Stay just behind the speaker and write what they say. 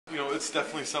it's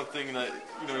definitely something that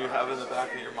you have in the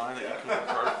back of your mind that you can work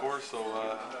hard for. So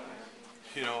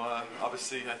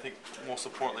obviously, I think most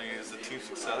importantly is the team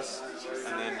success,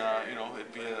 and then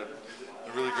it'd be a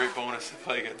really great bonus if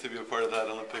I get to be a part of that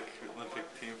Olympic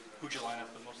team. Who'd you line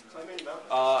up the most of the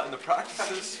time? In the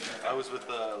practices, I was with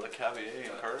LeCavier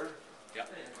and Carter. Yeah.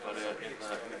 But in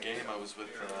the game, I was with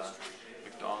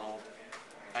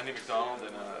Andy McDonald,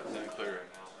 and Cleary.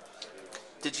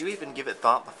 Did you even give it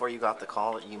thought before you got the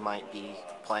call that you might be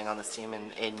playing on this team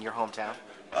in your hometown?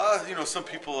 Some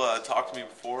people talked to me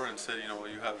before and said,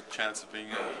 you have a chance of being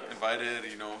invited,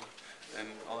 and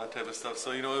all that type of stuff.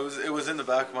 So, it was in the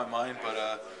back of my mind, but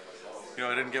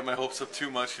I didn't get my hopes up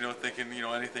too much, thinking,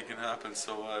 anything can happen.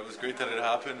 So it was great that it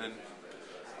happened, and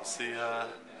we'll see.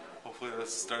 Hopefully, the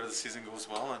start of the season goes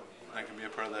well, and I can be a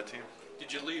part of that team.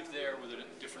 Did you leave there with a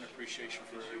different appreciation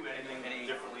for any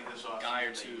guy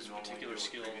or two's particular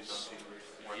skills?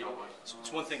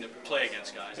 It's one thing to play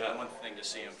against guys, and one thing to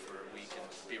see them for a week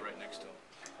and be right next to them.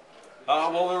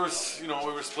 Well, there was, we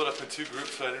were split up in two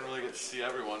groups, so I didn't really get to see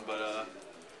everyone. But,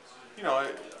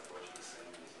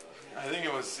 I think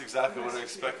it was exactly what I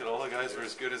expected. All the guys were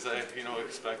as good as I,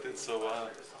 expected. So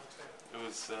it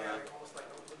was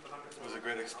a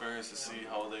great experience to see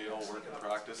how they all work in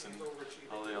practice and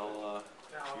how they all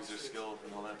use their skills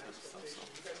and all that type of stuff.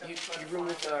 So you roomed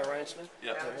with Ryan Smith?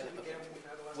 Yeah. Okay.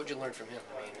 What'd you learn from him?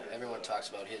 I mean, everyone talks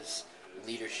about his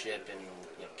leadership and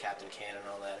Captain Can and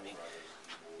all that. I mean,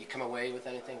 you come away with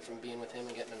anything from being with him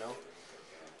and getting to know?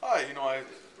 I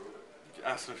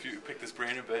asked him if you picked his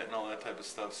brain a bit and all that type of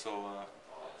stuff. So,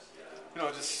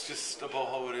 just about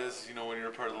how it is, when you're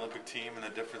a part of the Olympic team and the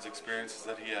different experiences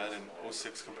that he had in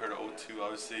 06 compared to 02.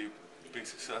 Obviously, being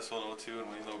successful in 02 and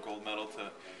winning the gold medal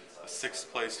to a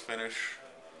 6th place finish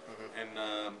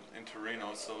in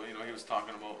Torino. So, he was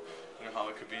talking about how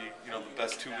it could be, the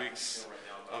best 2 weeks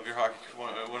of your hockey,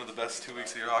 one of the best 2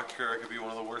 weeks of your hockey career. It could be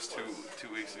one of the worst two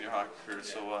weeks of your hockey career.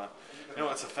 So,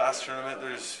 it's a fast tournament.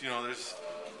 There's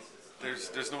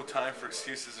no time for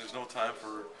excuses. There's no time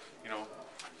for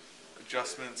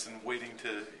adjustments and waiting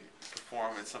to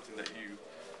perform. It's something that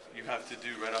you have to do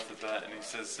right off the bat. And he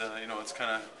says, it's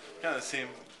kind of the same.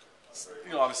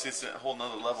 Obviously it's a whole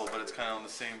nother level, but it's kind of on the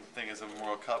same thing as a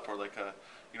World Cup or like a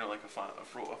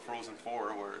Frozen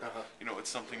Four, where it's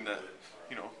something that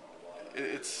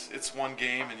it's one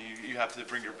game and you have to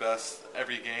bring your best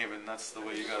every game, and that's the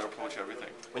way you got to approach everything.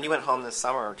 When you went home this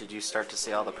summer, did you start to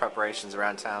see all the preparations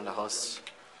around town to host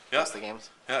the games?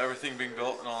 Yeah, everything being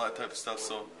built and all that type of stuff.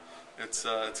 So it's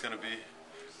going to be.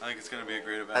 I think it's going to be a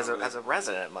great event. As a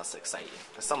resident, it must excite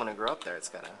you. As someone who grew up there, it's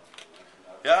gotta.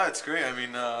 Yeah, it's great. I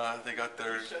mean, they got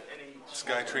their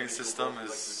SkyTrain system.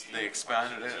 They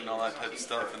expanded it and all that type of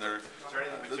stuff. And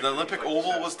the Olympic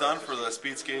Oval was done for the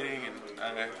speed skating,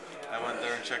 and I went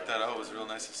there and checked that out. It was a real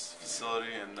nice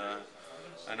facility, and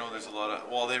I know there's a lot of.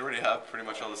 Well, they already have pretty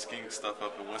much all the skiing stuff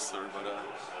up in Whistler, but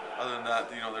other than that,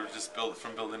 they were just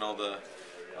building all the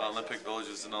Olympic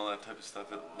villages and all that type of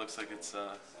stuff. It looks like it's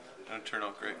going to turn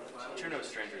out great. You're no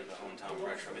stranger to the hometown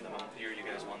pressure. I mean, the year you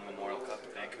guys won the Memorial Cup,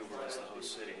 Vancouver was the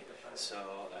host city. So,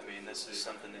 I mean, this is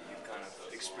something that you've kind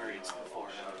of experienced before,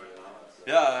 haven't you?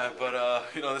 Yeah, but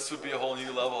this would be a whole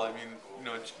new level. I mean,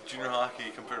 junior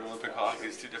hockey compared to Olympic hockey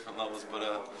is two different levels. But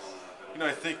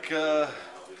I think you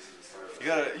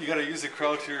gotta use the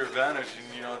crowd to your advantage,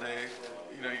 and you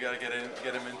gotta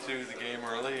get them into the game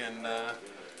early, and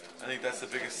I think that's the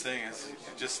biggest thing is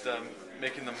just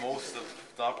making the most of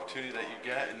the opportunity that you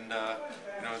get, and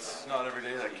it's not every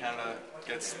day that Canada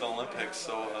gets the Olympics,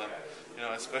 so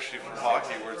especially for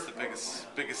hockey, where it's the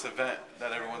biggest event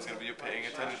that everyone's going to be paying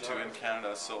attention to in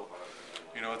Canada. So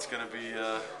it's going to be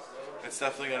it's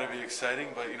definitely going to be exciting,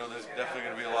 but there's definitely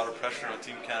going to be a lot of pressure on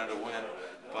Team Canada to win.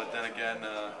 But then again,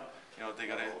 they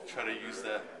got to try to use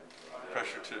that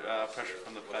pressure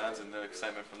from the fans and the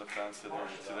excitement from the fans to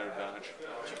their advantage.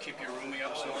 Did you keep your roomie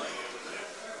up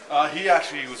snoring? He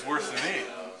actually was worse than me.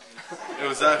 It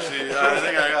was actually I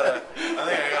think I got a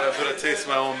bit of taste of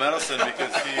my own medicine,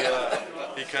 because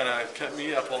he kind of kept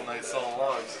me up all night selling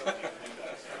logs.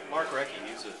 Mark Recchi,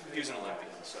 he's an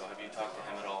Olympian, so have you talked to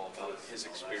him at all about his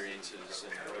experiences?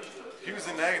 He was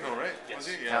in Nagano, right? Yes. Was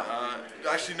he? Yeah.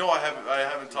 Actually, no, I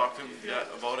haven't talked to him yet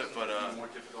about it, but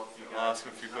I'll ask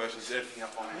him a few questions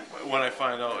when I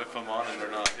find out if I'm on it or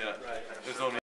not. Yeah. There's no